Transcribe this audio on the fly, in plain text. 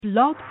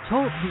Blog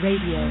Talk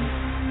Radio.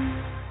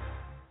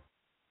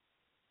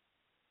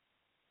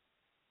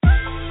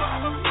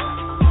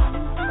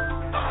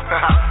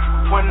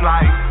 One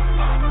life,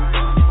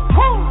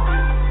 woo,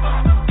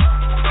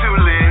 to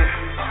live,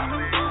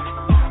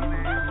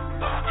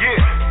 yeah,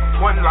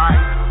 one life,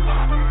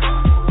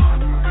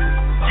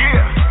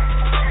 yeah.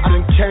 I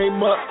done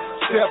came up,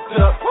 stepped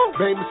up,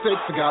 made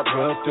mistakes and got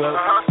rubbed up.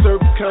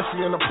 Served the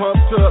country and I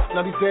pumped up,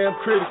 now these damn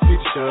critics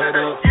need to shut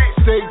up.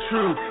 Stayed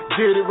true,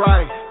 did it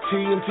right,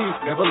 TNT,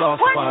 never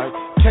lost a fight.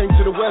 Came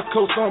to the West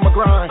Coast on my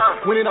grind,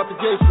 went in out the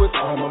gates with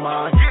on my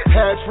mind.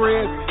 Had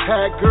friends,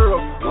 had girls,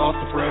 lost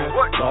a friend,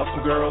 lost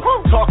some girls.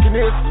 Talking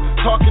this,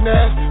 talking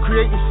that,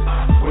 creating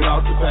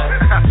without the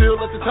back. Still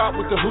at the top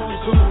with the who's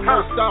who,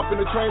 no stopping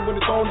the train when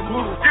it's on the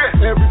move.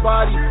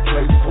 Everybody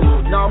plays the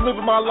fool. Now I'm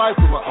living my life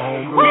with my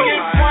own rules. We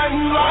get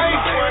one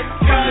life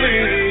to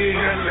live.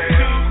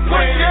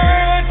 One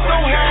dad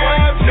don't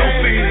have no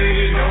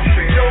fear.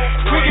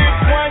 We get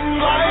one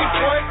life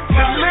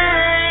to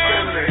live.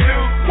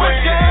 One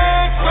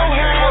dad don't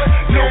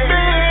have no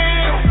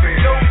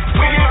fear.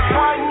 We get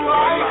one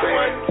life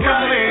to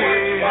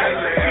live.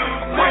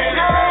 One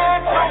dad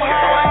don't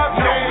have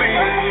no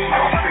fear.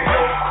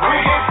 We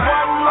get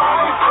one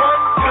life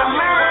to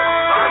live.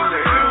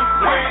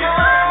 One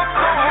dad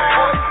don't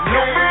have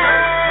no fear.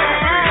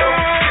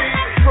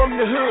 From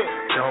the hood,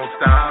 don't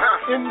stop.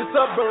 In the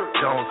suburbs,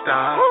 don't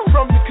stop.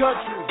 From the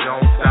country,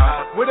 don't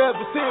stop.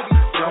 Whatever city,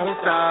 don't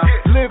stop.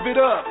 Live it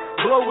up,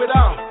 blow it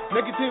out.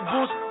 Negative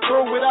bullshit,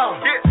 throw it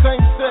out. Same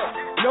sex,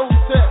 no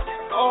sex,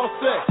 all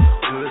sex.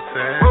 Good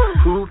sex.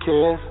 Who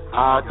cares?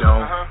 I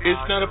don't.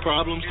 It's not a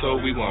problem, so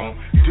we won't.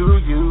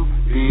 Do you,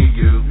 be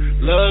you,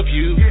 love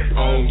you,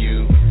 own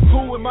you.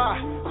 Who am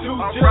I to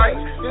judge?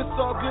 It's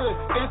all good,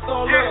 it's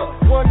all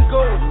love. One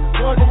goal,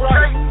 one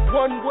right,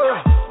 one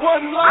world,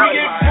 one life. We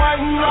get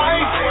one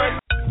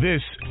life.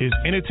 This is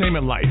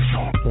Entertainment Life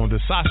on the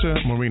Sasha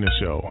Marina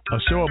Show, a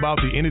show about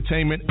the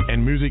entertainment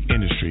and music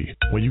industry,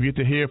 where you get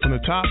to hear from the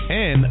top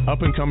and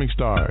up-and-coming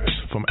stars,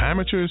 from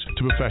amateurs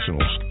to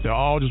professionals. They're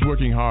all just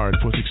working hard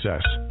for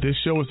success. This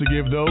show is to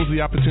give those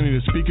the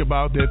opportunity to speak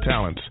about their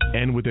talents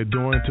and what they're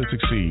doing to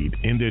succeed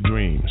in their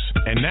dreams.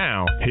 And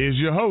now, here's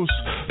your host,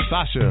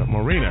 Sasha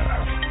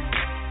Marina.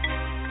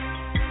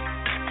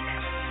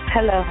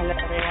 Hello,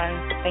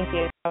 everyone. Thank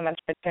you so much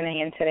for tuning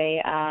in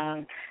today.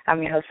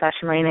 I'm your host,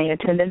 Sasha Marina. You're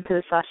tuned into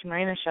the Sasha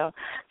Marina Show.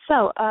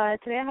 So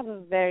today I have a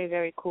very,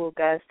 very cool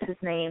guest. His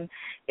name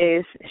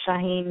is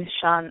Shahin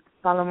Sean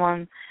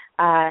Solimon.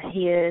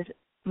 He is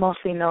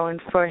mostly known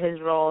for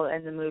his role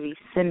in the movie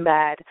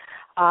Sinbad.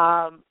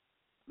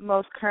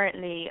 Most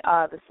currently,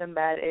 the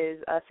Sinbad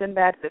is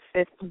Sinbad, the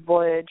Fifth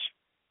Voyage,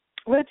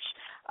 which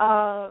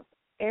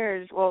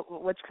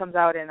which comes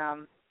out in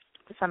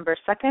December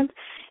 2nd,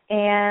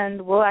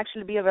 and will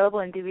actually be available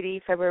in DVD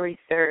February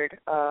 3rd,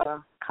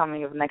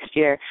 coming of next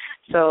year.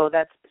 So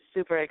that's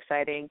super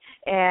exciting.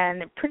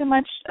 And pretty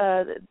much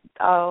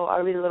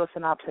I'll read a little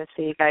synopsis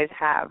so you guys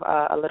have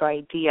a little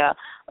idea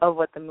of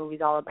what the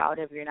movie's all about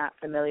if you're not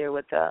familiar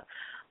with the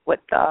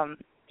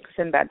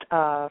Sinbad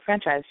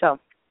franchise. So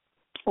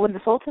when the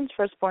Sultan's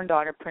firstborn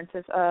daughter,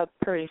 Princess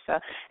Parisa,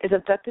 is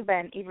abducted by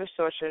an evil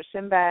sorcerer,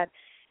 Sinbad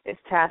is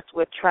tasked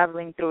with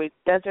traveling through a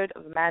desert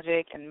of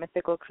magic and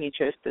mythical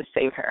creatures to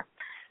save her.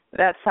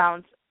 That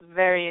sounds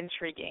very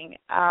intriguing.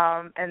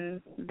 And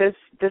this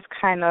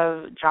kind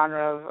of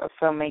genre of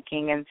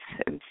filmmaking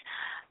is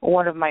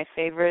one of my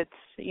favorites.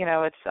 You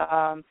know, it's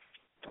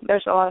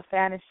there's a lot of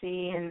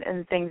fantasy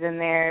and things in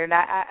there, and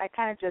I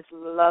kind of just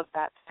love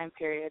that time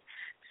period.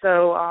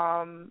 So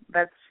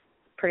that's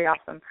pretty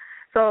awesome.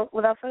 So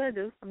without further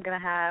ado, I'm going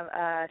to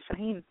have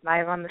Shahin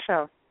live on the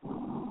show.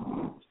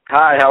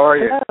 Hi, how are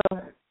you?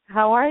 Hello.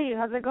 How are you?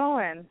 How's it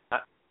going?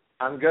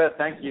 I'm good,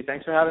 thank you.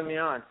 Thanks for having me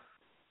on.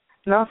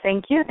 No,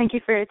 thank you. Thank you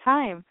for your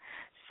time.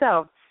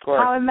 So,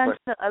 how I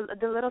mentioned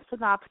the little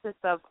synopsis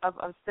of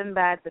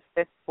Sinbad, the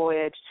Fifth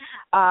Voyage,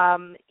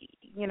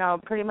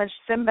 pretty much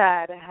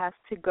Sinbad has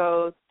to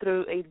go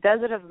through a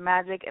desert of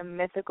magic and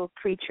mythical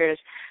creatures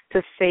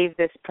to save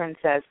this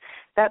princess.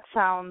 That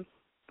sounds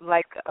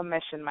like a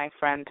mission, my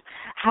friend.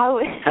 How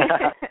is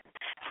it?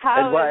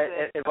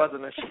 It was a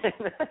mission.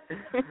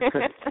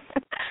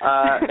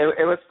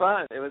 It was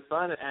fun. It was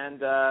fun,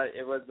 and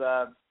it was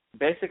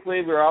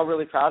basically we were all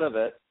really proud of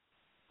it,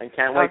 and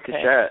can't wait to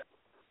share it.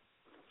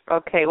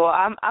 Okay, well,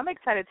 I'm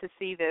excited to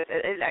see this.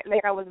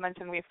 Like I was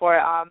mentioning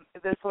before,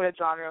 this sort of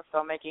genre of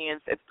filmmaking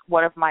it's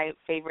one of my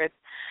favorites.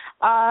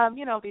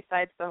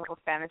 Besides the whole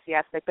fantasy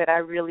aspect, but I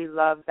really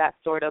love that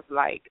sort of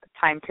like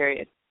time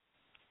period.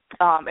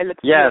 It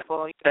looks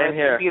beautiful. Same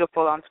here. It's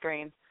beautiful on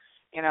screen.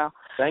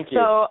 Thank you.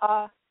 So,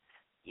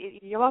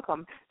 you're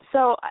welcome.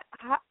 So,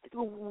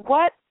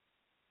 what,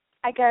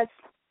 I guess,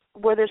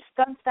 were there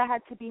stunts that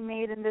had to be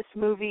made in this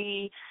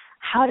movie?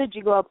 How did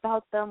you go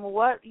about them?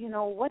 What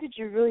did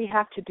you really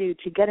have to do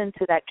to get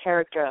into that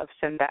character of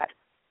Sinbad?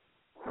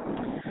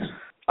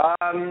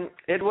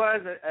 It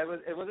was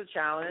a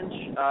challenge,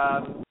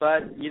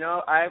 but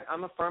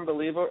I'm a firm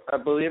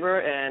believer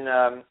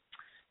in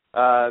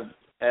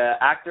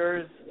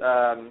actors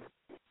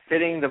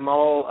fitting the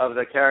mold of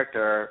the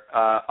character,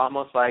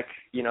 almost like,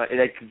 you know,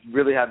 they could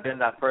really have been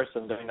that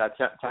person during that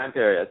time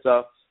period.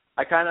 So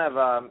I kind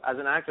of, as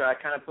an actor, I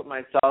kind of put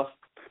myself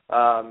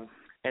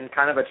in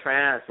kind of a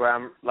trance where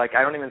I'm like,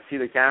 I don't even see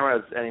the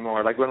cameras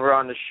anymore. Like when we're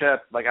on the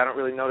ship, like I don't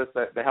really notice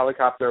the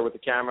helicopter with the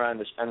camera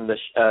and the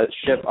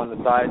ship on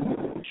the side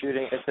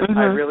shooting. It's just,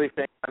 I really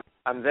think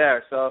I'm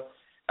there. So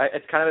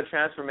it's kind of a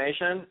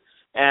transformation.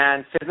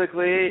 And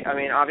physically, I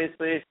mean,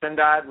 obviously,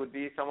 Sinbad would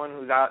be someone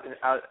who's out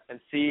and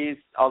seas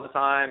all the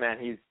time,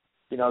 and he's,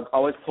 you know,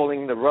 always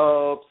pulling the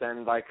ropes,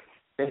 and like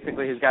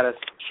basically he's got a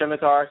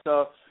scimitar.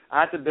 So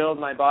I had to build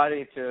my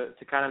body to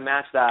kind of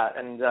match that,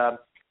 and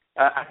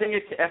I think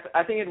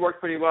it worked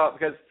pretty well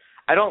because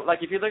I don't like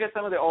if you look at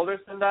some of the older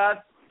Sinbad,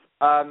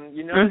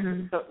 you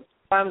know,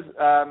 sometimes,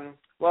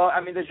 well, I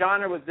mean, the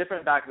genre was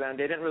different back then.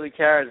 They didn't really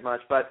care as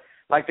much, but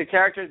like the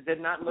characters did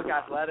not look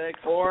athletic,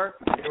 or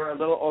they were a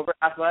little over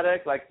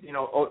athletic, like, you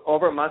know,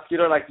 over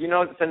muscular. Like, you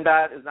know,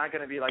 Sinbad is not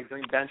going to be like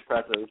doing bench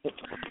presses,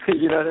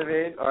 you know what I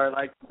mean, or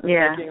like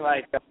taking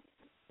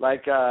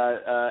like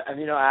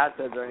amino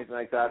acids or anything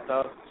like that.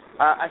 So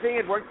I think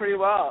it worked pretty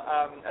well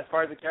as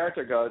far as the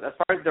character goes. As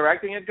far as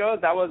directing it goes,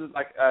 that was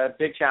like a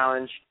big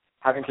challenge,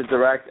 having to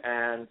direct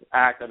and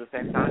act at the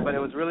same time. But it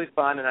was really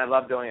fun, and I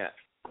loved doing it.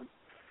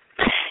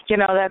 You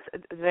know,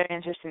 that's very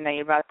interesting that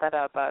you brought that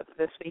up.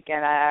 This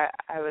weekend, I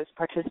was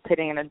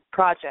participating in a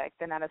project,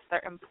 and at a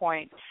certain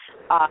point,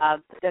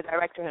 the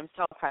director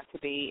himself had to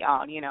be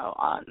on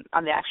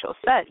the actual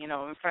set, you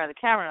know, in front of the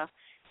camera.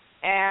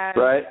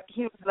 And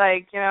he was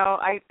like, you know,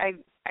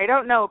 I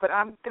don't know, but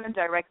I'm going to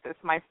direct this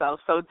myself,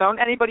 so don't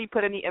anybody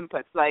put any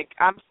inputs. Like,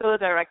 I'm still a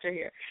director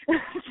here.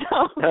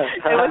 So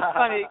it was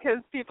funny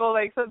because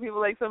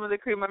some of the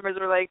crew members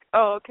were like,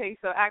 oh, okay,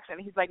 so action.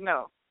 He's like,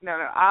 no,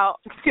 I'll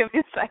give me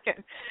a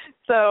second.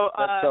 So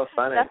that's so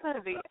funny.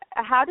 Definitely.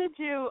 How did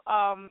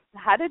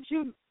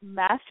you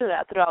master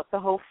that throughout the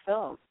whole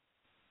film?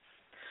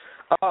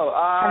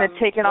 Kind of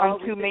taking on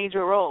two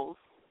major roles.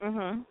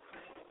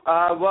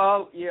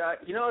 Well, yeah,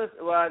 you know,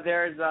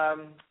 there's I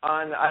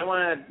don't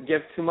want to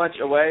give too much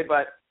away,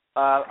 but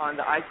on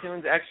the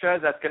iTunes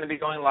extras that's going to be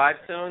going live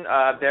soon,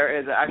 there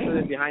is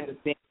actually behind the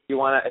scenes.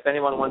 If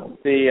anyone wants to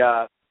see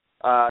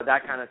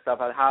that kind of stuff,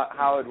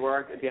 how it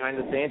worked behind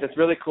the scenes, it's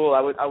really cool.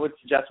 I would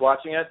suggest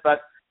watching it. But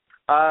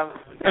to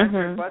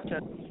answer your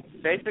question,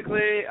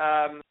 basically,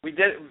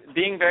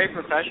 being very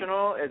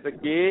professional is the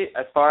key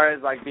as far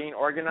as like being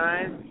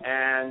organized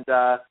and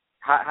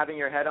having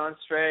your head on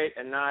straight,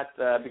 and not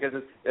because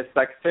it's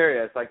like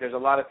serious. Like there's a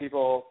lot of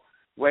people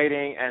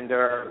waiting, and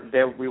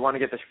we want to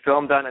get the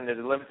film done, and there's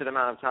a limited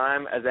amount of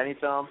time as any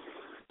film,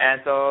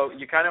 and so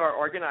you kind of are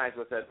organized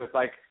with it. With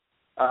like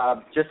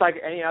just like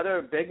any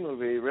other big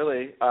movie,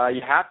 really,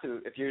 you have to,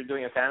 if you're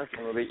doing a fantasy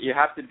movie, you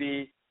have to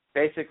be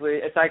basically.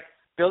 It's like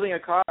building a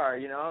car,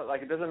 you know.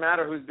 Like it doesn't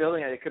matter who's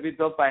building it. It could be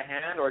built by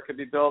hand, or it could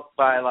be built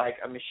by like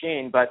a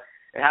machine, but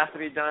it has to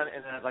be done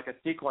in a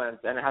sequence,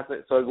 and it has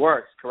to, so it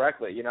works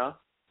correctly, you know.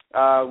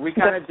 We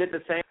kind of did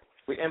the same.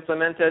 We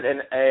implemented in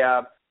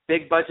a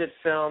big budget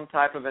film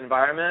type of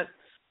environment,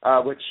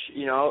 which,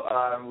 you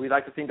know, we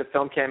like to think the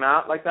film came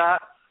out like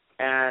that,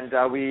 and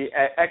we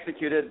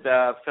executed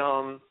the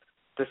film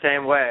the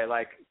same way.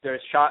 Like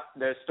there's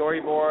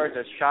storyboards,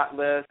 there's shot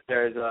lists,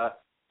 there's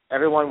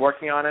everyone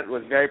working on it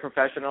was very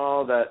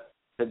professional. The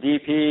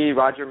DP,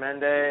 Roger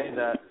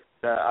Mende,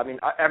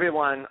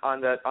 everyone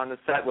on the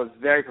set was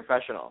very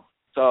professional.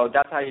 So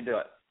that's how you do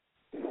it.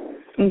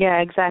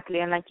 Yeah, exactly.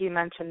 And like you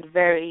mentioned,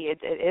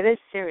 it is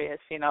serious,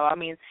 you know. I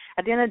mean,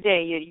 at the end of the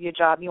day, your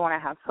job, you want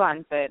to have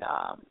fun, but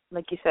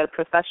like you said,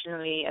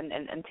 professionally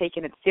and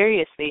taking it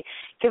seriously,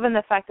 given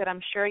the fact that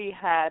I'm sure you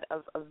had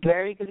a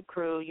very good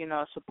crew, you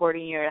know,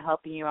 supporting you and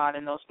helping you out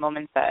in those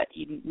moments that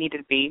you needed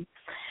to be.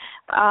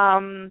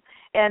 And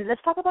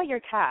let's talk about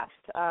your cast.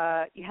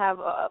 You have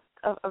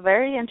a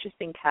very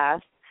interesting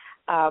cast.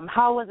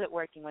 How was it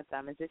working with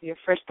them? Is it your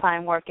first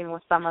time working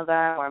with some of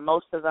them or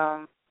most of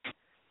them?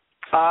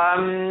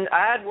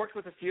 I had worked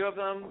with a few of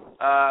them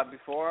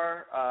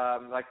before,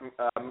 like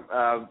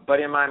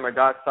buddy of mine,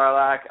 Murdoch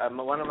Sarlacc.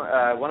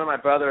 One of my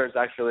brothers,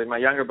 actually, my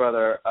younger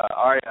brother,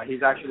 Arya,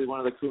 he's actually one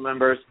of the crew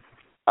members.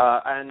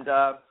 And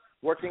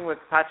working with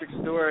Patrick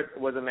Stewart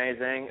was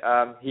amazing.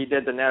 He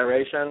did the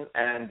narration,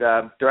 and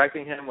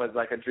directing him was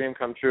like a dream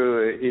come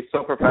true. He's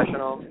so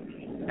professional.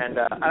 And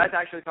I like to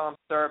actually call him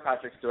Sir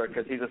Patrick Stewart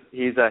because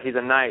he's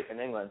a knight in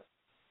England.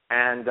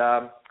 And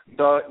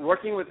so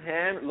working with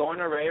him,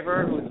 Lorna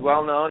Raver, who's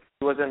well known,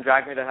 who was in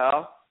Drag Me to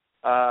Hell,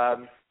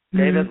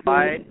 David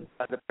Light,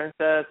 the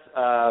princess,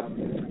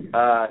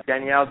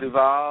 Danielle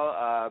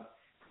Duval,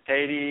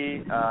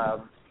 Sadie,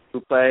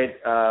 who played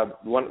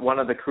one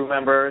of the crew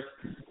members,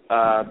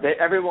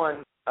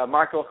 everyone,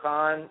 Marco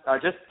Khan,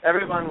 just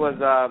everyone was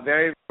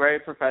very, very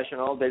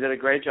professional. They did a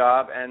great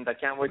job, and I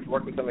can't wait to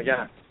work with them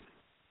again.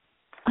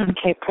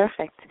 Okay,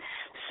 perfect.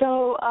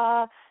 So,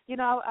 you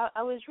know,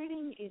 I was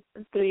reading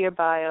through your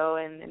bio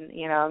and,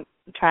 you know,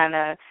 trying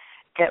to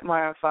get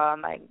more of,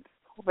 like,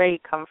 where you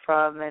come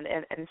from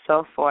and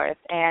so forth.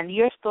 And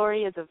your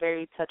story is a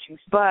very touching,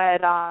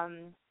 but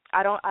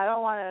I don't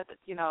want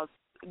to,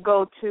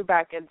 go too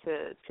back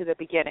into the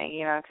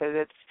beginning, because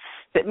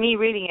it's me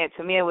reading it,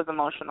 to me it was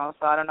emotional,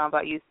 so I don't know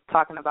about you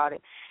talking about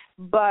it.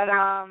 But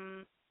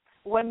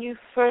when you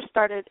first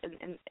started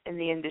in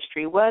the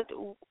industry, what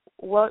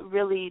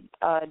really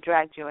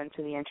dragged you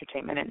into the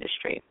entertainment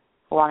industry,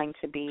 wanting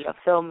to be a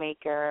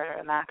filmmaker,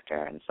 an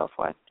actor, and so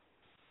forth?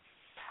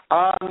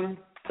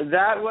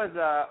 That was,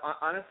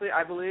 honestly,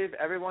 I believe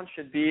everyone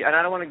should be, and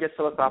I don't want to get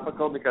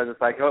philosophical because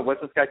it's like, oh,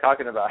 what's this guy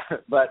talking about?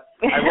 But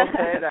I will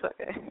say that,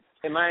 okay,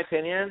 in my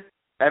opinion,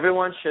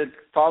 everyone should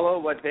follow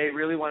what they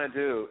really want to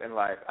do in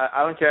life.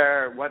 I don't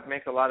care what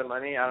makes a lot of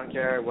money. I don't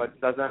care what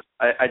doesn't.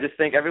 I just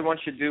think everyone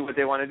should do what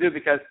they want to do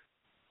because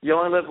you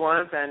only live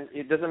once, and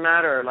it doesn't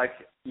matter.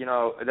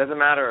 It doesn't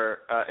matter.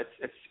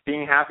 It's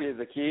being happy is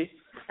the key.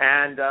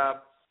 And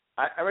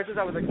ever since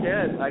I was a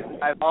kid,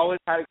 I've always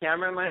had a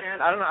camera in my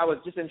hand. I don't know. I was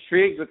just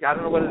intrigued with. I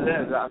don't know what it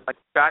is. I'm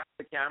back to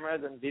the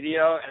cameras and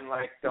video and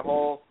the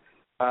whole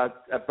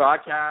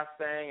broadcast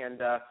thing.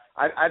 And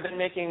I've been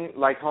making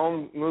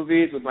home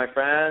movies with my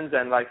friends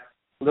and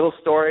little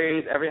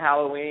stories every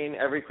Halloween,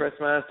 every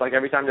Christmas.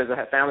 Every time there's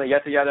a family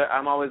get together,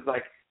 I'm always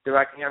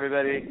directing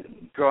everybody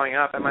growing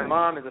up. And my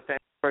mom is a famous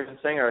Persian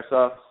singer,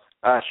 so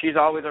she's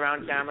always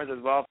around cameras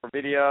as well for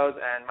videos.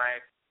 And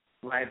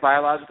my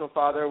biological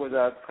father was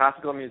a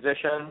classical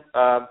musician.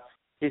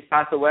 He's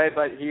passed away,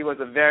 but he was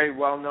a very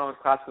well-known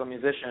classical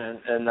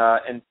musician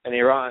in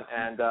Iran.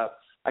 And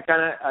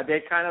they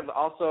kind of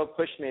also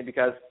pushed me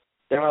because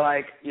they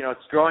were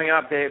growing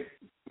up.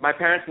 My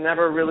parents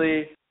never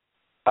really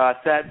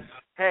said,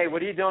 "Hey,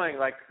 what are you doing?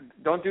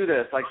 Don't do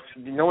this.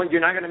 You're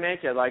not going to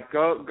make it.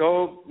 Go,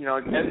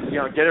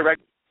 get a regular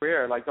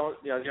career.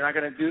 You're not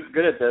going to do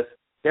good at this."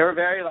 They were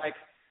very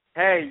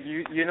hey,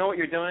 you know what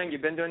you're doing.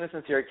 You've been doing this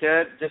since you're a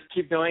kid. Just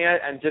keep doing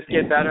it and just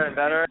get better and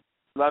better.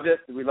 We love it.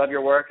 We love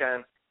your work,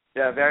 and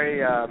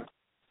very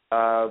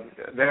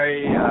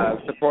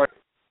supportive.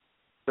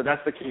 So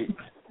that's the key.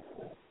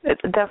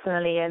 It's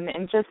definitely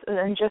and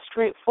just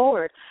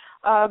straightforward.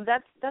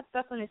 That's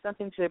definitely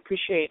something to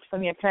appreciate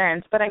from your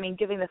parents. But I mean,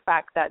 given the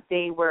fact that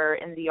they were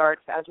in the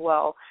arts as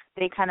well,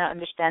 they kind of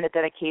understand the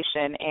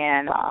dedication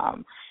and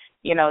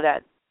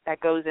that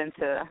goes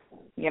into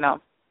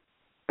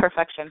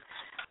perfection.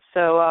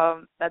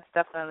 So that's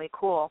definitely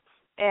cool.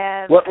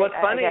 And what's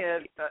funny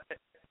is,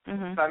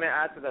 if I may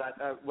add to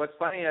that, what's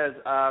funny is,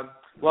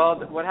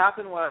 what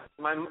happened was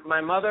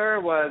my mother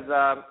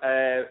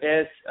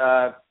is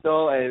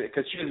still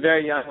because she was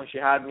very young when she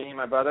had me and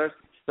my brothers.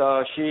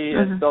 So she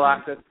is still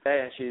active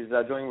today, and she's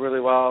doing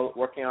really well,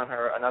 working on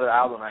another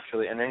album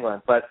actually in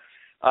England. But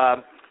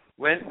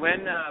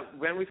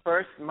when we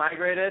first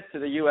migrated to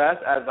the U.S.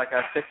 as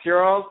a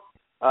 6-year-old,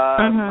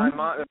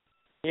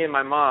 me and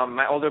my mom,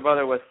 my older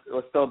brother was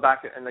still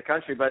back in the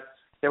country, but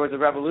there was a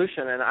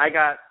revolution, and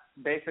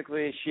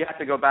she had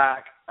to go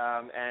back,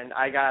 and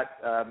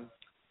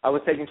I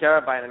was taken care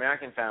of by an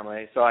American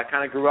family. So I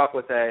kind of grew up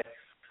with a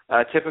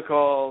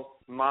typical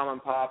mom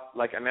and pop,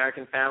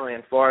 American family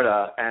in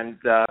Florida. And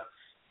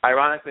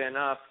ironically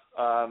enough,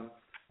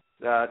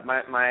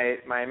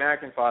 my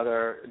American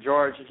father,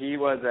 George, he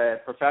was a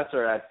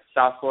professor at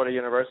South Florida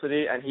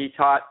University, and he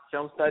taught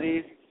film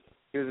studies.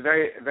 He was a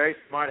very, very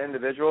smart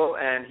individual,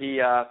 and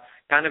he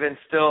kind of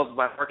instilled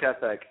my work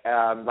ethic,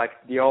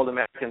 the old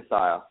American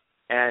style.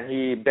 And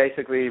he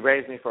basically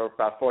raised me for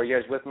about 4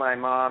 years with my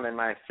mom and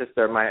my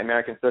sister, my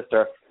American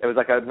sister. It was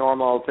a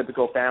normal,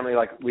 typical family.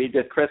 We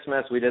did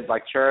Christmas, we did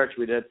church,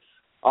 we did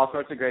all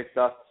sorts of great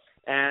stuff.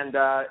 And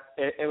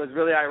it was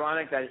really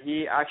ironic that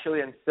he actually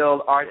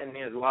instilled art in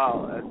me as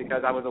well,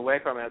 because I was away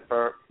from it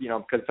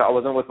because I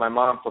wasn't with my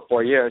mom for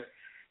 4 years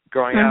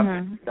growing up.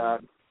 And,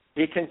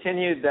 he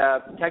continued the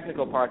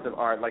technical parts of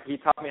art. He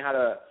taught me how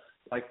to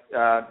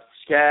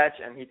sketch,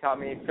 and he taught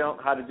me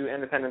how to do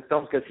independent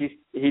films because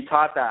he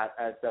taught that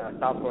at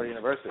South Florida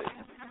University.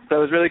 So it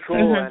was really cool,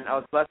 and I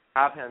was blessed to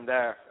have him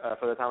there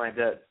for the time I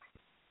did.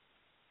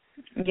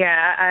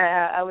 Yeah,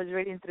 I was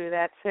reading through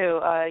that too.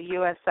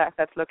 USF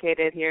that's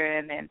located here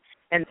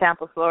in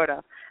Tampa,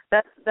 Florida.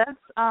 That's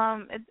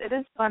it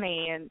is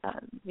funny, and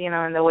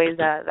in the ways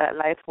that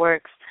life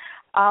works.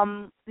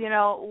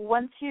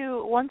 Once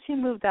you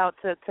moved out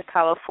to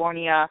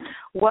California,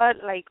 what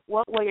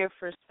were your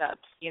first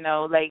steps? You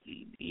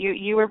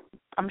were,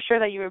 I'm sure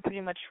that you were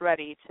pretty much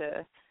ready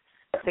to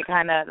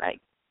kind of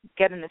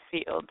get in the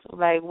field.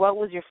 What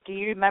was do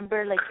you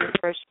remember your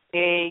first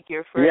gig,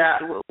 your first?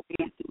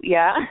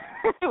 Yeah.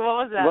 What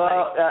was that?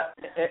 Well,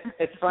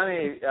 it's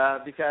funny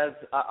because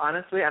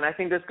honestly, and I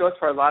think this goes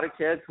for a lot of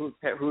kids whose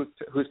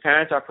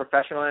parents are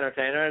professional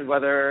entertainers,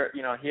 whether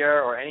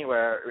here or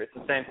anywhere, it's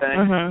the same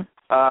thing.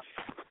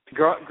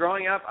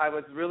 Growing up, I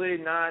was really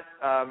not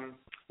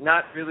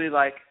really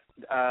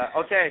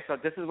okay, so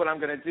this is what I'm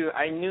going to do.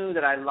 I knew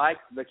that I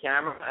liked the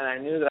camera, and I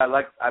knew that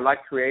I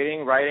liked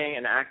creating, writing,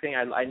 and acting.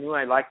 I knew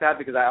I liked that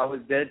because I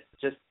always did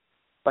just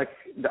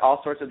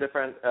all sorts of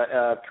different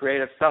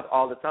creative stuff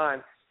all the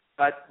time.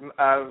 But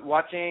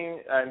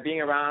watching and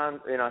being around,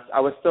 I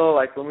was still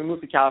like, when we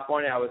moved to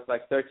California, I was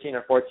like 13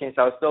 or 14,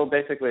 so I was still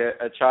basically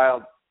a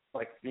child,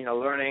 like,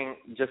 learning,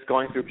 just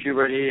going through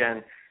puberty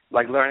and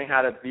like learning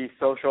how to be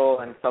social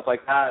and stuff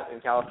like that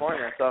in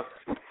California. So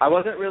I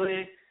wasn't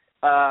really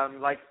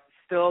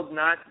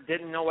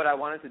didn't know what I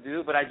wanted to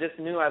do, but I just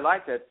knew I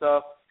liked it.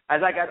 So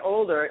as I got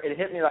older, it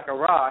hit me like a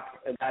rock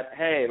that,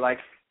 hey, like,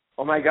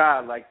 oh my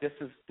God, like this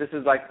is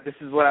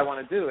what I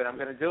want to do, and I'm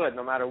going to do it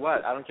no matter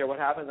what. I don't care what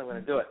happens, I'm going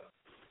to do it.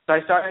 So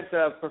I started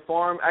to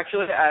perform.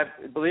 Actually,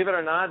 believe it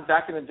or not,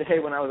 back in the day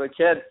when I was a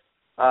kid,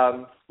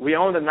 we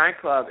owned a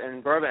nightclub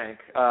in Burbank.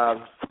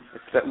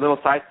 It's a little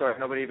side story.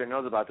 Nobody even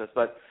knows about this,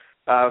 but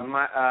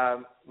my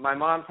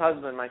mom's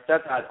husband, my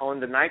stepdad,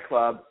 owned a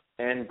nightclub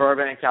in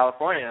Burbank,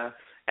 California,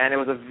 and it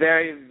was a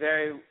very,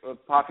 very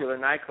popular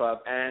nightclub.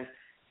 And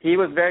he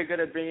was very good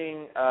at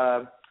bringing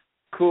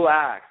cool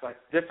acts, like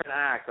different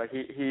acts. Like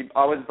he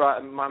always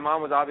brought. My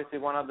mom was obviously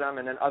one of them,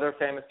 and then other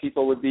famous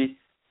people would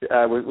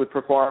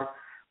perform.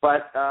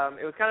 But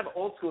it was kind of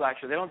old school,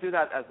 actually. They don't do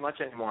that as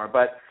much anymore.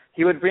 But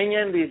he would bring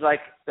in these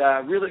like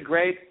really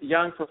great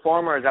young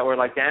performers that were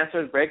like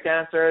dancers, break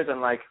dancers,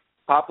 and like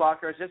pop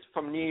lockers, just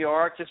from New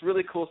York, just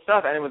really cool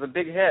stuff. And it was a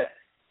big hit.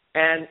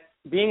 And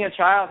being a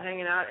child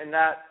hanging out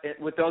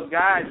with those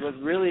guys was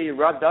really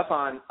rubbed up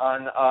on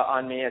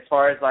me as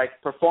far as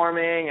like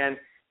performing and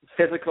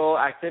physical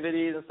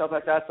activities and stuff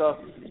like that. So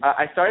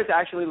I started to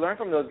actually learn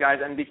from those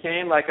guys and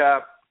became like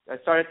I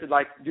started to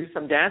like do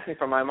some dancing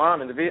for my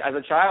mom, and as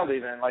a child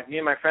even, like me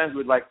and my friends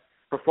would like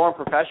perform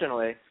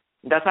professionally.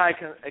 That's how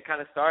it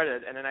kind of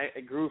started, and then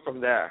it grew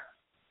from there.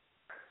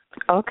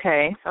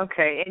 Okay.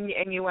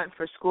 And you went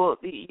for school.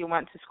 You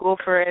went to school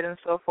for it and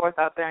so forth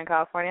out there in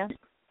California.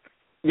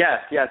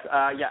 Yes.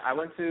 I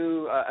went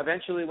to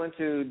eventually went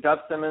to Dub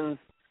Simmons'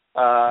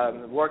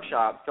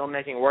 workshop,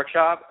 filmmaking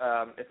workshop.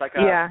 It's like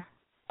a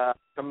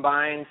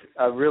combined,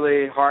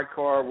 really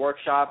hardcore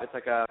workshop. It's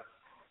like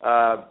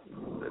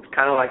it's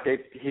kind of like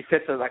he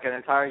fits like an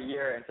entire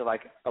year into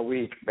like a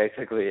week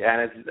basically,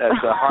 and it's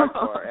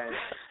hardcore. And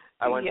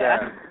I went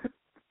there.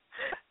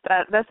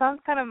 That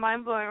sounds kind of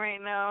mind blowing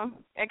right now.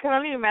 I can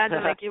only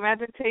imagine. Like,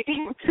 imagine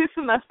taking 2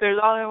 semesters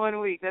all in 1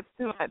 week. That's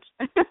too much.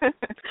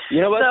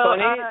 You know what's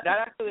funny?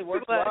 That actually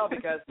works well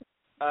because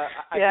I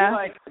feel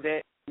like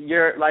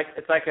you're like,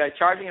 it's like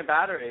charging a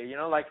battery.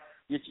 Like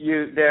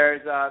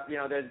there's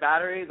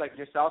batteries, like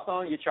your cell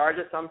phone. You charge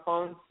it. Some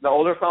phones, the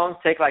older phones,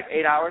 take like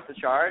 8 hours to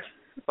charge.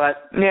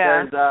 But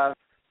there's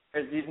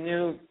these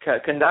new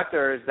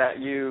conductors that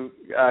you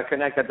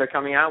connect that they're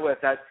coming out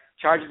with that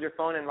charges your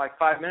phone in like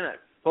 5 minutes,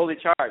 fully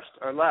charged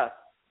or less.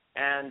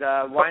 And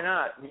why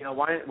not?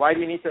 Why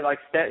do you need to like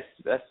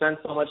spend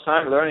so much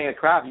time learning a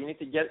craft? You need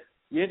to get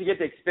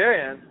the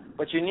experience,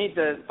 but you need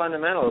the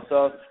fundamentals.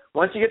 So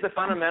once you get the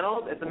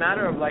fundamentals, it's a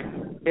matter of like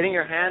getting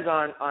your hands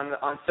on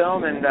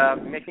film and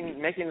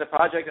making the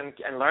project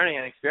and learning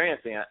and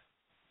experiencing it.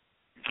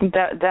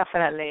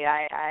 Definitely,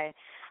 I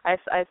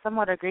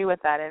somewhat agree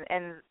with that,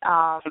 and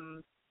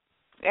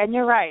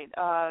you're right.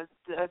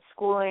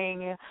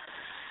 Schooling,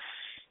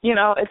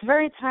 it's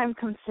very time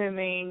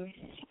consuming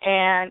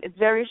and it's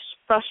very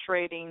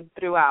frustrating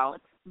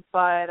throughout.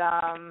 But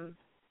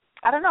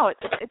I don't know.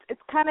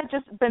 It's kind of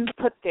just been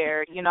put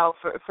there,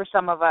 for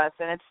some of us,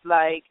 and it's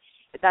like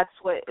that's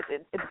what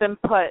it's been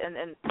put in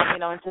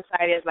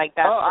society as like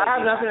that. Oh, I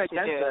have nothing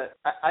against it.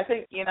 I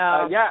think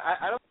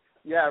I don't.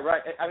 Yeah,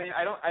 right. I mean,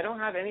 I don't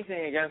have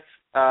anything against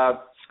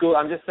school.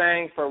 I'm just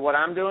saying for what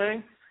I'm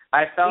doing,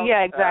 I felt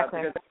exactly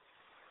because it's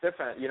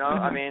different.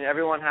 I mean,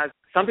 everyone has.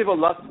 Some people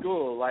love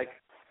school. Like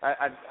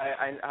I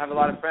have a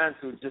lot of friends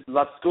who just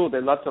love school.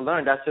 They love to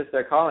learn. That's just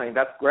their calling.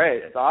 That's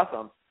great. It's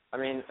awesome. I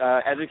mean,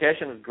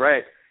 education is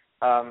great,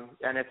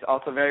 and it's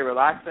also very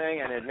relaxing,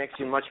 and it makes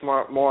you much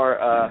more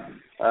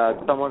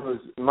someone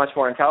who's much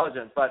more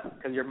intelligent. But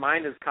because your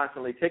mind is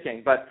constantly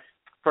ticking. But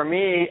for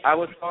me, I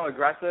was so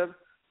aggressive.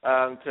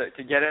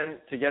 To get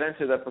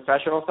into the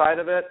professional side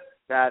of it,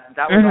 that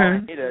was all I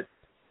needed.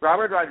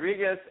 Robert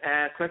Rodriguez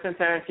and Quentin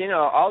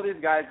Tarantino, all these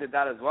guys did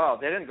that as well.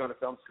 They didn't go to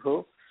film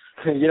school.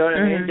 You know what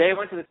I mean? They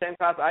went to the same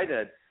class I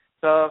did.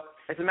 So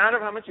it's a matter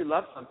of how much you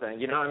love something.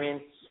 You know what I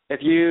mean? If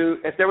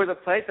there was a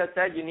place that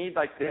said you need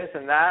like this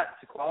and that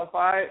to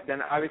qualify,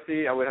 then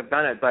obviously I would have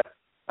done it. But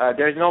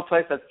there's no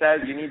place that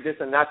says you need this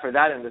and that for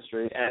that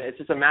industry. And it's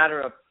just a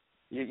matter of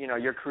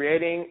you're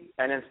creating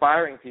and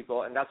inspiring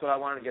people, and that's what I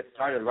wanted to get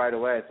started right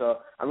away.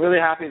 So I'm really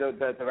happy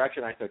the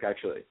direction I took,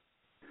 actually.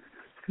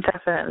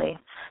 Definitely.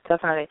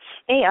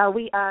 Hey,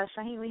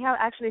 Shahin, we have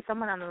actually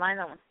someone on the line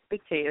that wants to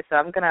speak to you, so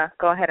I'm gonna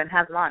go ahead and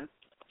have him on.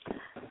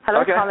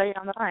 Hello, caller, you're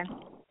on the line.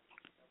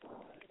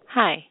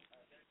 Hi.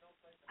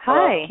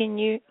 Hi. Can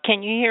you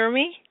hear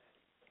me?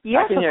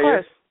 Yes, of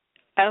course.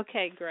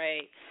 Okay,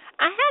 great.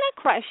 I had a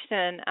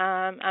question.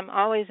 I'm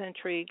always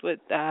intrigued with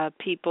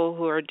people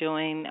who are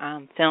doing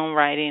film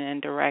writing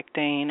and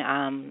directing,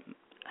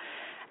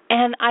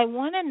 and I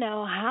want to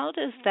know, how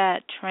does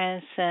that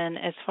transcend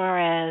as far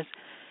as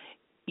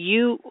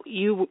you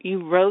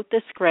wrote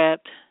the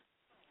script,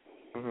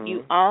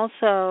 you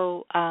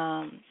also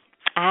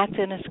act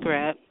in a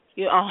script.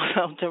 You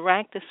also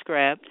direct the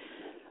script.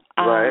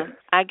 Right.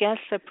 I guess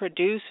the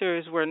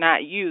producers were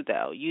not you,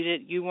 though.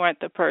 You weren't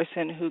the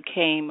person who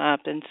came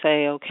up and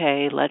say,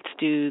 okay, let's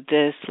do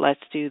this, let's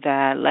do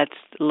that, let's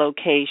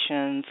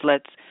locations,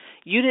 let's.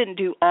 You didn't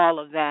do all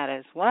of that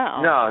as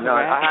well. No,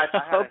 right? I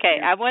had okay,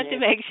 I wanted to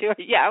make sure.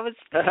 Yeah, I was.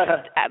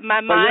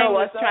 My mind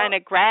was trying to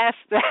grasp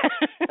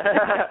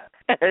that.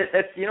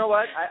 It's you know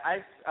what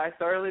I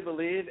thoroughly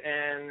believe,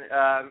 and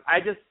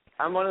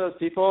I'm one of those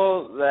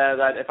people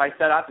that if I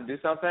set out to do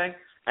something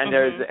and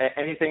there's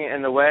anything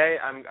in the way,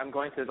 I'm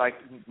going to like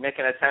make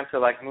an attempt to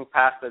like move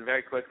past it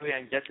very quickly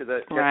and get to the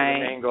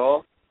main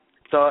goal.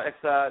 So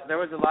there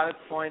was a lot of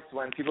points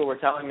when people were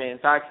telling me. In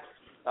fact,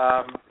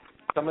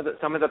 some of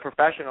the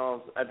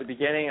professionals at the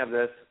beginning of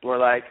this were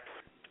like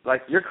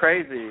you're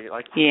crazy.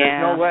 Like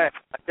there's no way.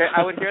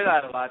 I would hear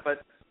that a lot, but.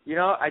 You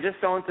know, I just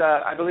don't.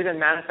 I believe in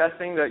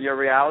manifesting your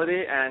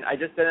reality, and I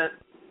just didn't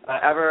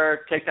ever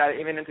take that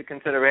even into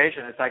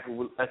consideration. It's like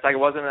it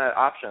wasn't an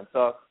option.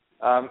 So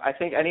I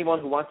think anyone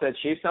who wants to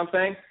achieve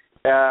something,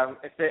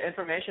 if the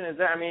information is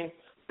there, I mean,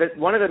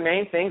 one of the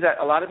main things that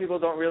a lot of people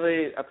don't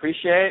really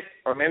appreciate,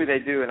 or maybe they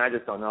do, and I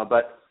just don't know.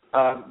 But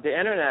the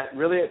internet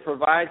really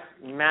provides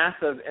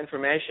massive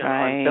information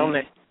on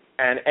filming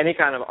and any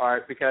kind of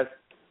art, because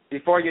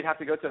before you'd have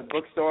to go to a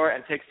bookstore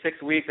and take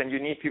 6 weeks, and you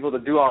need people to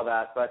do all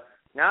that, but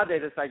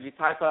nowadays, it's like you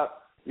type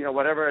up, you know,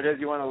 whatever it is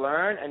you want to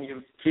learn, and you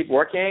keep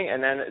working,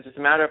 and then it's just a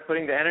matter of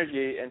putting the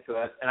energy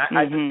into it. And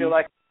I just feel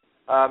like,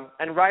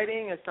 and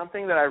writing is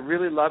something that I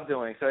really love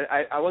doing. So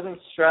I wasn't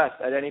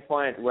stressed at any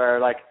point where,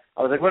 like,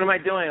 I was like, what am I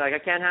doing? Like, I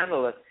can't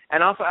handle this.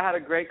 And also, I had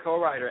a great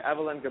co-writer,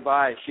 Evelyn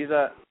Gabai. She's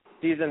a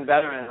seasoned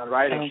veteran on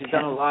writing. Okay. She's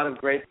done a lot of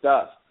great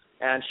stuff.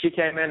 And she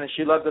came in, and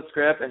she loved the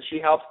script, and she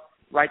helped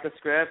write the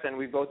script, and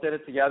we both did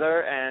it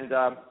together.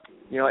 And,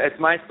 you know, it's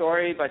my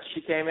story, but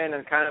she came in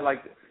and kind of,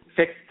 like,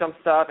 fixed some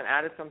stuff and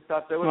added some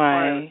stuff. So it was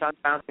fun. It was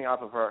bouncing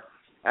off of her,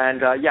 and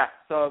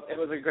so it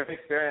was a great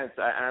experience,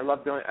 and I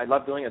love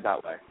doing it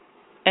that way.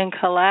 In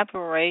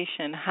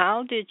collaboration,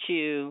 how did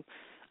you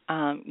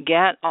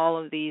get all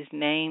of these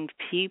named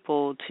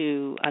people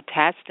to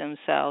attach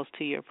themselves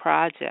to your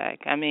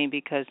project? I mean,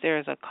 because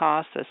there's a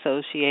cost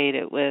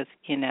associated with,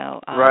 you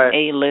know,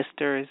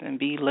 A-listers and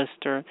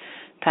B-lister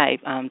type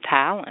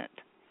talent.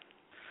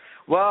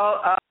 Well,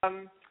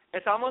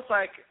 it's almost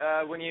like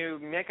when you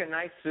make a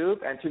nice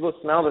soup and people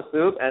smell the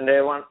soup and they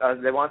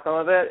want some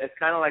of it. It's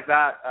kind of like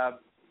that.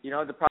 You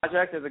know, the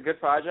project is a good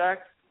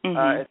project.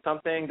 It's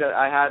something that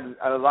I had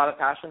a lot of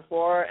passion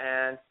for,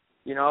 and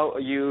you know,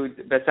 you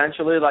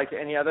essentially, like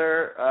any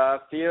other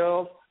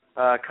field,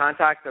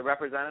 contact the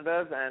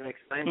representatives and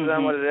explain to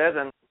them what it is.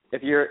 And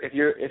if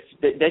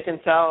they can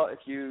tell if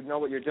you know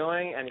what you're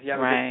doing and if you have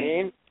a good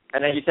team,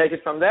 and then you take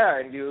it from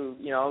there and you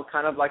know,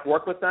 kind of like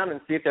work with them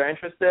and see if they're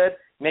interested.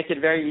 Make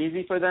it very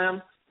easy for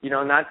them, you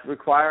know, not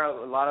require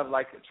a lot of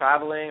like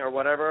traveling or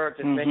whatever.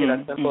 Just make it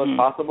as simple as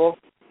possible.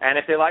 And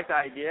if they like the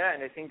idea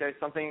and they think there's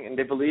something and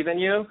they believe in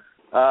you,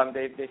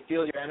 they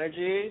feel your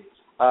energy.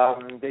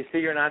 They see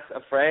you're not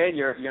afraid,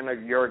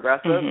 you're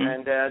aggressive,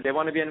 and they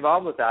want to be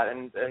involved with that.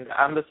 And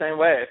I'm the same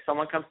way. If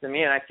someone comes to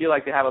me and I feel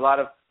like they have a lot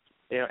of,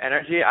 you know,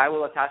 energy, I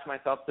will attach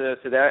myself to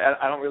their.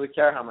 I don't really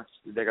care how much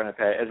they're going to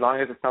pay, as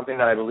long as it's something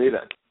that I believe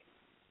in.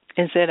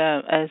 Is it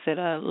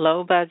a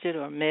low budget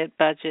or mid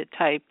budget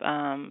type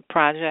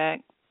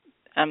project?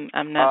 I'm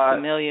not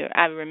familiar.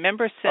 I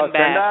remember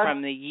Sinbad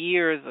from the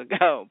years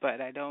ago,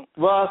 but I don't.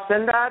 Well,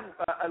 Sinbad,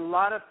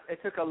 it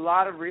took a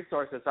lot of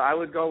resources. So I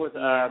would go with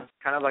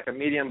kind of like a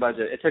medium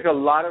budget. It took a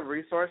lot of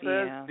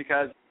resources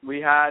because we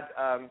had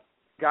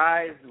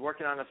guys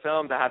working on the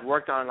film that had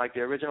worked on like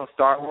the original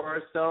Star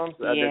Wars films,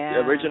 the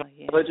original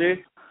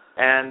trilogy,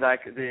 and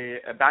like the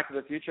Back to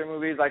the Future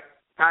movies, like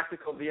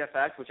practical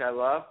VFX, which I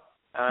love.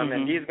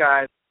 And these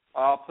guys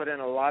all put in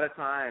a lot of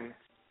time.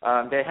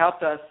 They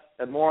helped us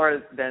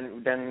more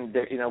than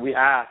you know, we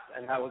asked,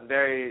 and that was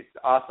very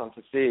awesome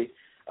to see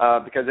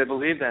because they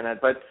believed in it.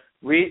 But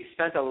we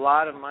spent a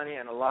lot of money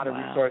and a lot of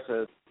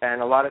resources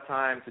and a lot of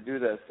time to do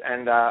this,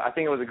 and I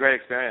think it was a great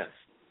experience.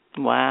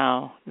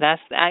 Wow,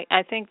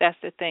 I think that's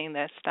the thing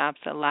that stops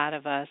a lot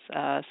of us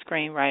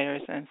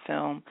screenwriters and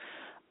film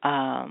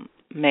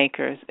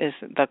makers is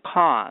the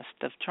cost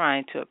of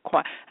trying to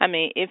acquire. I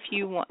mean,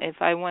 if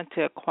I want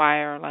to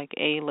acquire like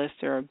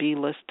A-list or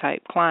B-list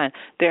type client,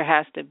 there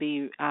has to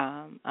be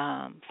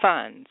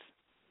funds.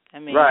 I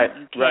mean,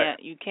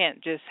 you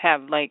can't just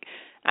have, like,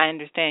 I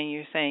understand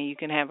you're saying you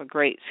can have a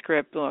great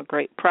script or a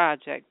great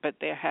project, but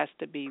there has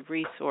to be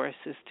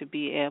resources to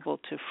be able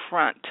to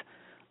front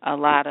a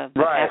lot of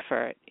the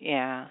effort.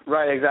 Yeah.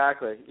 Right,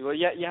 exactly. Well,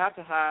 you have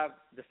to have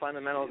the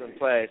fundamentals in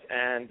place,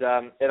 and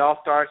it all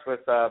starts with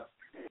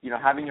you know,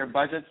 having your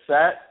budget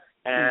set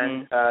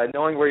and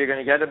knowing where you're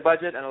going to get a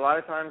budget. And a lot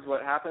of times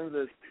what happens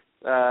is,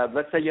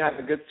 let's say you have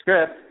a good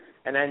script,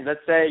 and then let's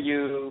say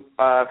you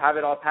have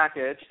it all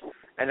packaged,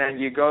 and then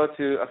you go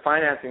to a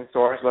financing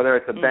source, whether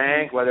it's a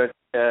bank, whether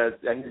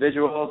it's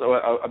individuals or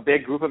a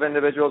big group of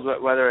individuals,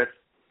 whether it's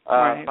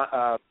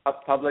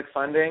public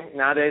funding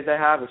nowadays they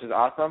have, which is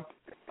awesome.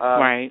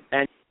 Right.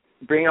 And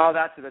bring all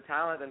that to the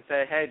talent and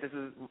say, hey,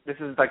 this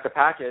is like the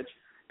package,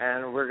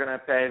 and we're gonna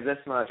pay this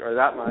much or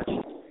that much.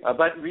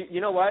 But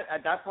you know what?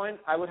 At that point,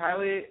 I would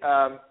highly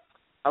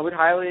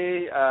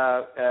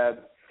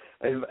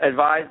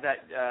advise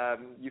that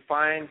you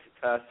find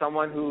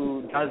someone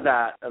who does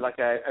that, like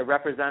a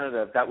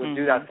representative that would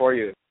do that for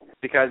you,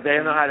 because they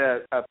know how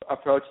to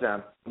approach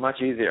them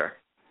much easier.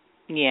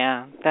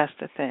 Yeah, that's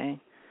the thing.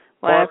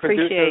 Well, Or I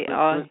appreciate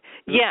all.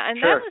 Yeah, and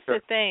sure, that was the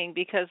thing,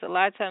 because a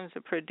lot of times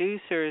the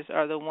producers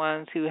are the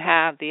ones who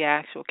have the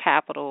actual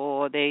capital,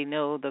 or they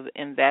know the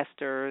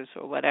investors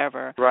or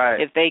whatever. Right.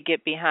 If they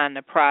get behind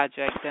the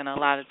project, then a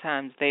lot of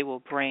times they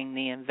will bring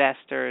the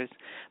investors.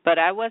 But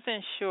I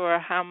wasn't sure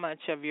how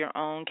much of your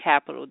own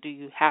capital do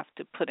you have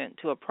to put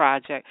into a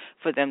project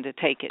for them to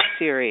take it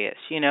serious.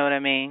 You know what I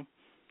mean?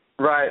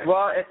 Right.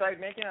 Well, it's like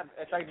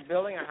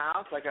building a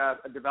house, like a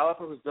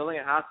developer who's building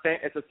a house.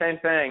 It's the same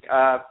thing.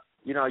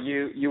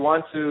 You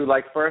want to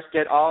like first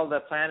get all the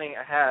planning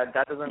ahead.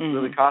 That doesn't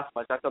really cost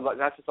much. That's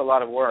just a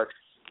lot of work.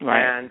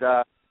 Right. And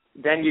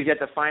then you get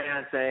the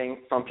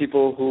financing from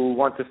people who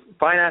want to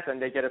finance, and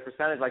they get a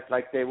percentage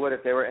like they would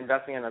if they were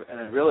investing in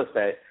a real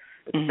estate.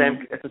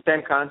 It's the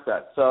same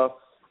concept. So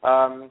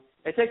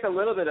it takes a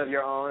little bit of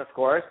your own, of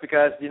course,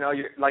 because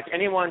you're like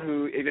anyone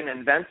who even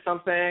invents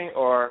something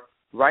or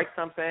write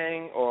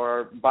something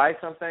or buy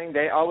something,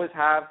 they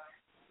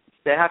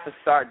have to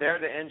start. They're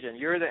the engine.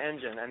 You're the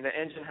engine, and the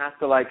engine has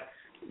to like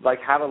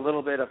have a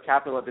little bit of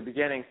capital at the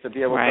beginning to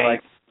be able to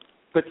like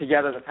put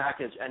together the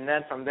package, and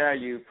then from there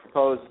you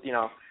propose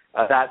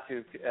that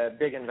to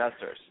big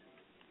investors.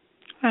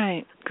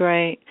 Right,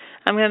 great.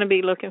 I'm going to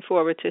be looking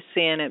forward to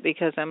seeing it,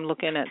 because I'm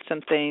looking at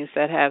some things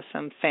that have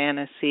some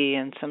fantasy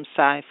and some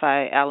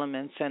sci-fi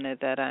elements in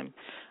it that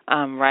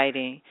I'm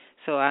writing.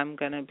 So I'm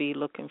going to be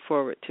looking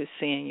forward to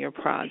seeing your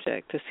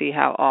project, to see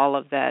how all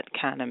of that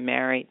kind of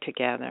married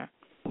together.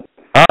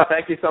 Oh,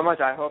 thank you so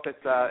much. I hope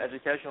it's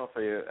educational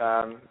for you.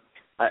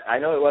 I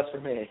know it was for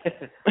me.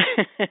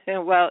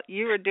 Well,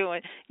 you were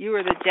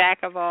the jack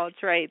of all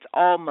trades,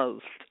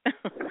 almost.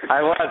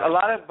 I was. A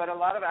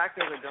lot of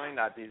actors are doing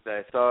that these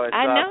days. So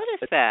I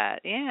noticed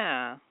that.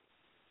 Yeah.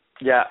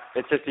 Yeah,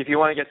 it's just if you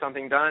want to get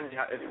something done,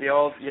 if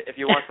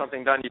you want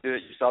something done, you do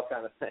it yourself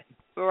kind of thing.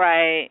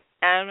 Right.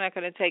 I'm not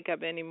going to take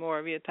up any more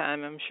of your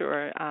time, I'm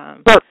sure.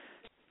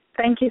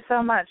 Thank you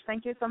so much.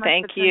 Thank you so much.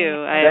 Thank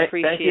you. I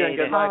appreciate Thank you, and it.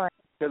 good luck.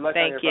 Good luck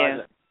on your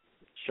project.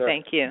 Sure.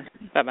 Thank you.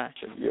 Bye-bye.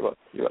 You're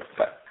welcome.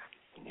 Bye.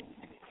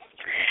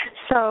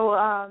 So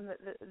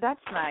that's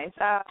nice.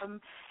 I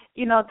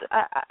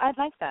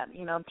like that.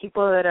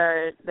 People that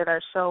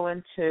are so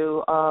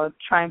into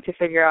trying to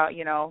figure out,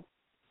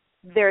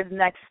 their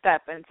next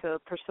step into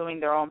pursuing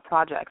their own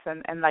projects.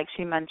 And like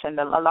she mentioned,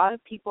 a lot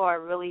of people are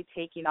really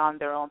taking on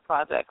their own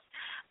projects.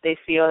 They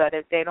feel that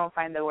if they don't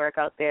find the work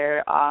out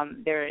there,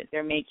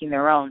 they're making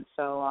their own.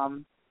 So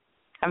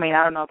I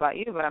don't know about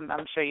you, but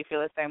I'm sure you feel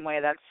the same way.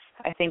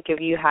 I think if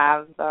you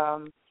have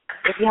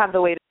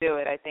the way to do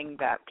it, I think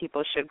that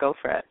people should go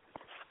for it.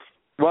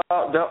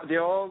 Well, the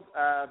old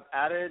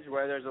adage,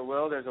 where there's a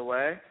will, there's a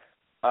way.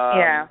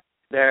 Yeah.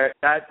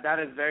 That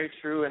is very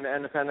true in the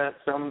independent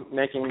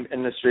filmmaking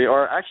industry.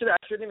 Or actually, I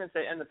shouldn't even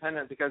say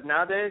independent, because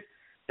nowadays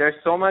there's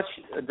so much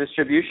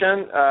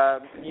distribution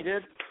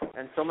needed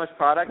and so much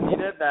product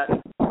needed that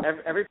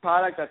every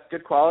product that's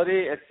good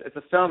quality, it's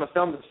a film. A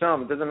film's a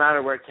film. It doesn't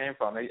matter where it came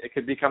from. It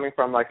could be coming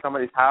from like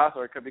somebody's house,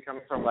 or it could be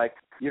coming from like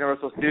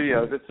Universal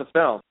Studios. It's a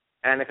film,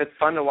 and if it's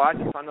fun to watch,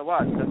 it's fun to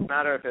watch. It doesn't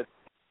matter if it's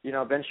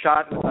been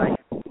shot with like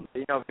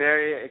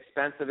very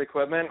expensive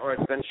equipment, or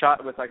it's been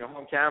shot with like a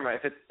home camera.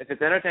 If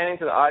it's entertaining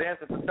to the audience,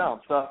 it's a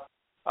film. So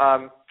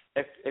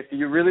if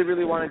you really,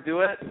 really want to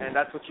do it, and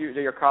that's what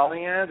your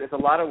calling is, it's a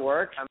lot of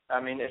work.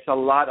 It's a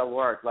lot of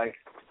work. Like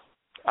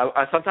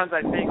sometimes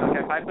I think,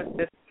 like, if I put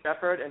this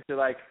effort into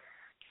like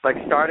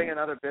starting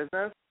another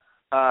business,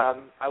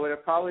 I would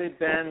have probably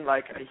been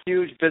like a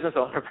huge business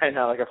owner right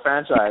now, like a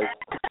franchise.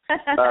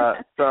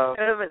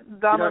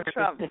 Donald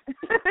Trump.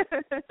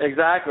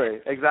 Exactly.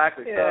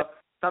 Yeah. So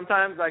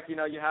sometimes, like,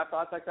 you have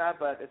thoughts like that,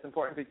 but it's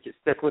important to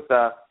stick with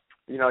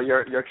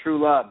your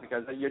true love,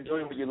 because you're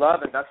doing what you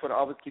love, and that's what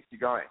always keeps you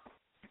going.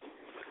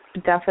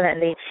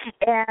 Definitely.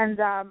 And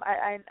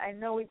I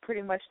know we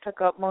pretty much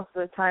took up most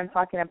of the time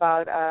talking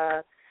about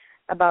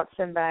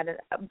Sinbad,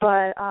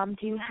 but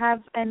do you have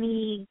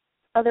any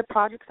other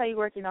projects that you're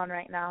working on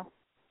right now?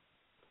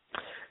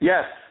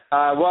 Yes.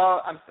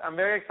 Well, I'm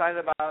very excited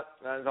about,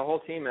 the whole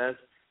team is,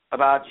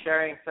 about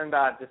sharing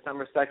Sinbad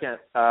December 2nd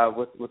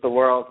with the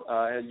world,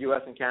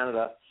 U.S. and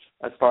Canada,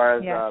 as far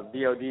as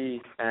VOD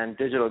and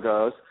digital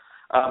goes.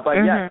 But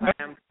yes,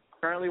 I am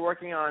currently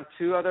working on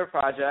 2 other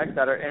projects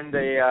that are in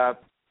the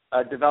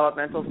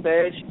developmental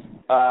stage.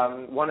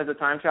 One is a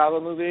time travel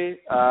movie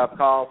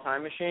called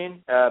Time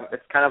Machine.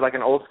 It's kind of like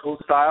an old school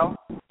style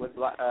with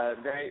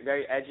very,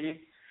 very edgy,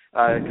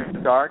 kind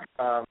of dark.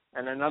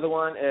 And another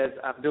one is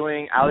I'm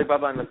doing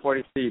Alibaba and the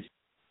 40 Thieves.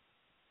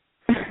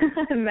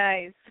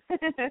 Nice.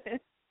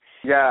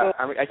 Yeah,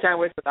 I can't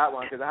wait for that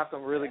one, because I have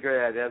some really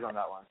great ideas on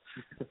that one.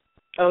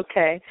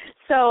 Okay.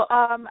 So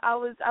I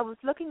was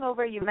looking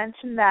over. You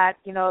mentioned that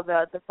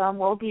the film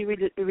will be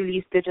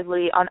released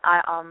digitally on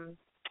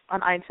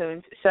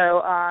iTunes.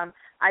 So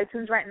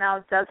iTunes right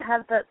now does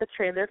have the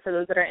trailer for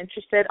those that are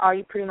interested. All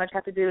you pretty much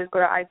have to do is go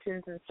to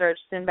iTunes and search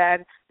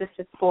Sinbad, The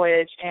Fifth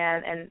Voyage,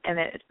 and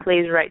it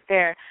plays right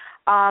there.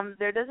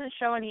 There doesn't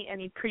show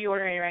any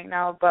pre-ordering right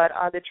now, but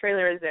the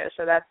trailer is there,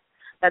 so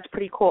that's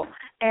pretty cool.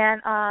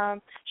 And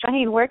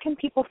Shahin, where can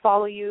people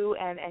follow you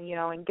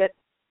and get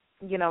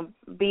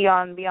be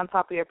on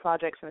top of your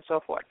projects and so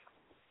forth?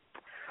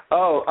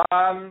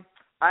 I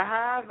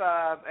have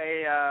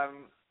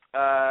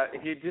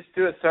if you just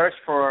do a search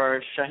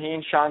for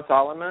Shahin Sean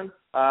Solimon,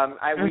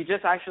 we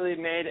just actually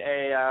made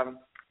a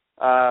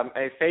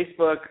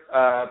Facebook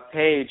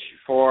page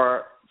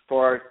for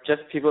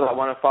just people that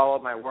want to follow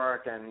my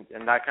work and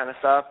that kind of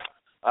stuff.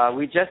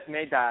 We just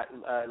made that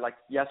like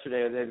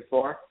yesterday or the day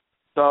before.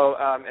 So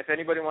if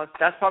anybody wants,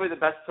 that's probably the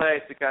best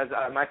place because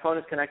my phone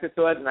is connected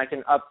to it, and I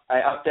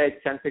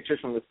update, send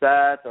pictures from the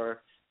set,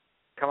 or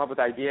come up with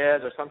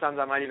ideas, or sometimes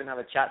I might even have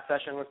a chat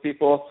session with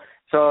people.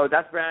 So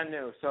that's brand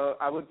new. So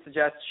I would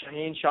suggest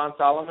Shahin Sean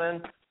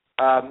Solimon,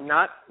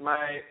 not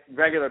my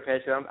regular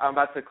page. I'm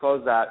about to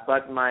close that,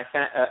 but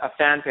a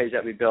fan page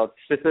that we built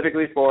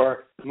specifically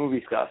for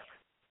movie stuff.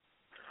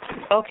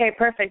 Okay,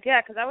 perfect.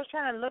 Yeah, because I was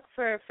trying to look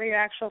for your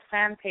actual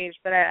fan page,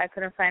 but I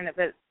couldn't find it.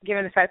 But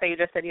given the fact that you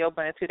just said you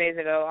opened it 2 days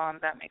ago,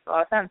 that makes a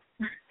lot of sense.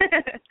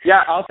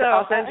 Yeah, I'll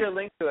send you a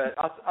link to it.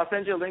 I'll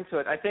send you a link to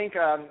it. I think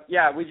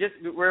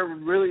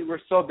we're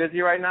so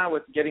busy right now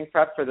with getting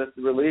prepped for this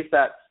release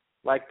that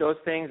like those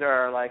things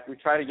are like we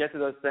try to get to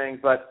those things,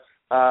 but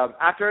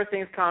after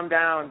things calm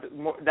down,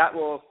 that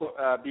will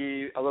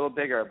be a little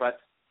bigger.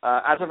 But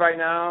as of right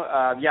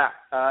now,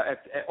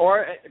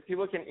 if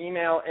people can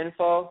email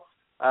info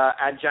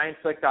at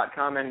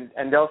giantflick.com,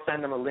 and they'll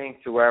send them a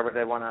link to wherever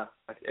they want to,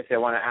 if they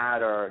want to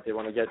add or if they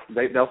want to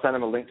they'll send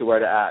them a link to where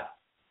to add.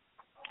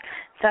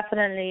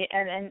 Definitely,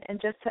 and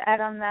just to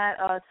add on that,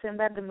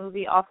 Sinbad the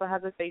movie also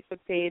has a Facebook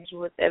page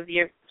if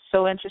you're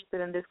so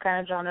interested in this kind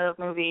of genre of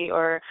movie,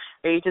 or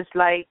you just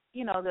like,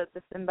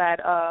 the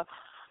Sinbad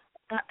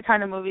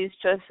kind of movies,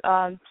 just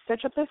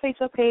search up their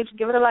Facebook page,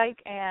 give it a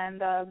like,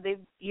 and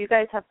you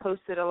guys have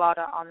posted a lot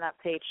on that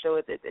page,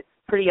 so it's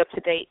pretty up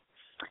to date.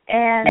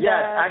 And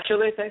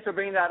actually, thanks for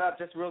bringing that up.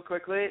 Just real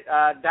quickly,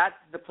 that's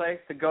the place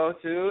to go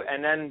to,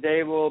 and then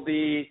they will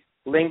be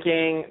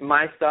linking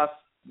my stuff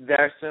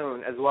there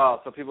soon as well,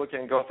 so people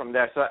can go from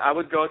there. So I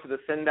would go to the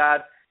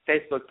Sinbad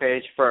Facebook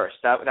page first.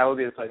 That would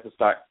be the place to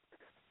start.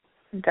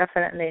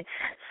 Definitely.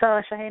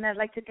 So, Shahin, I'd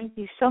like to thank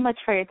you so much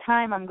for your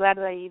time. I'm glad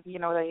that you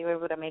were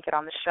able to make it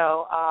on the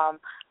show.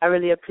 I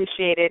really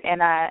appreciate it,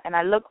 and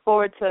I look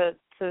forward to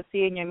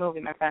seeing your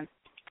movie, my friend.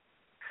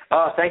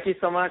 Oh, thank you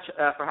so much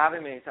for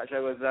having me, Tasha.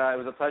 It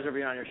was a pleasure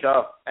being on your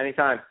show.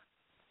 Anytime.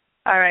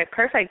 All right,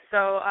 perfect.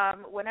 So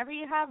whenever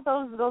you have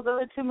those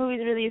other two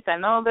movies released, I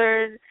know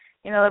they're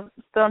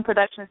still in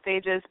production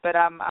stages, but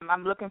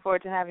I'm looking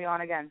forward to having you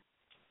on again.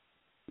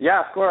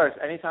 Yeah, of course.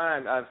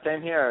 Anytime.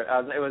 Same here.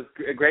 It was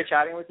great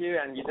chatting with you,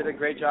 and you did a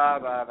great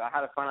job. I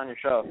had fun on your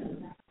show.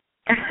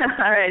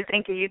 All right,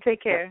 thank you. You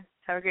take care.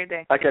 Have a great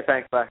day. Okay,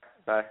 thanks. Bye.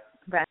 Bye.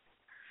 Bye.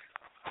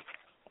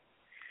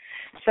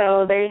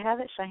 So there you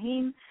have it,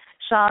 Shahin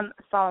Sean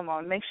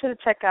Solimon. Make sure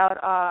to check out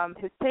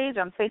his page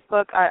on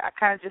Facebook. I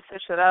kind of just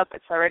searched it up.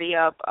 It's already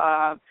up.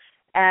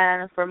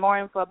 And for more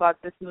info about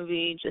this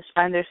movie, just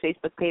find their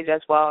Facebook page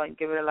as well and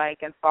give it a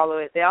like and follow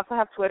it. They also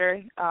have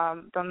Twitter.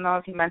 Don't know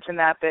if he mentioned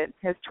that, but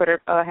his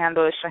Twitter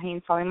handle is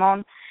Shahin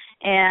Solimon.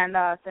 And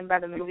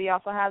Sinbad the movie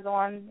also has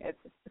one. It's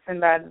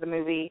Sinbad the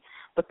movie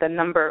with the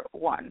number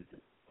 1.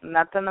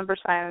 Not the number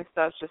sign and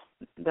stuff, just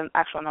the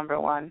actual number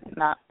 1,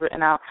 not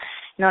written out.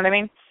 You know what I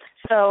mean?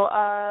 So,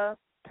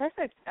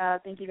 perfect.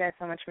 Thank you guys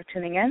so much for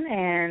tuning in,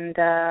 and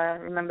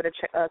remember to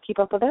keep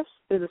up with us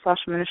through the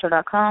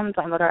socialminister.com.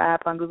 Download our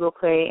app on Google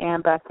Play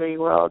and Blackberry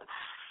World.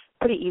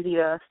 Pretty easy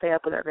to stay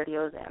up with our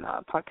videos and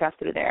podcast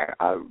through there.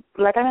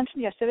 Like I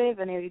mentioned yesterday, if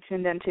any of you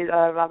tuned into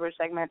Robert's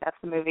segment, that's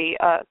the movie.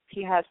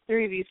 He has 3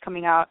 reviews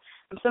coming out.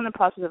 I'm still in the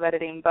process of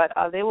editing, but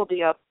they will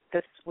be up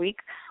this week.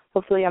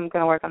 Hopefully I'm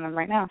going to work on them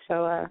right now,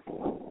 so I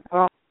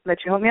won't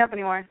let you hold me up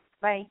anymore.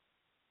 Bye.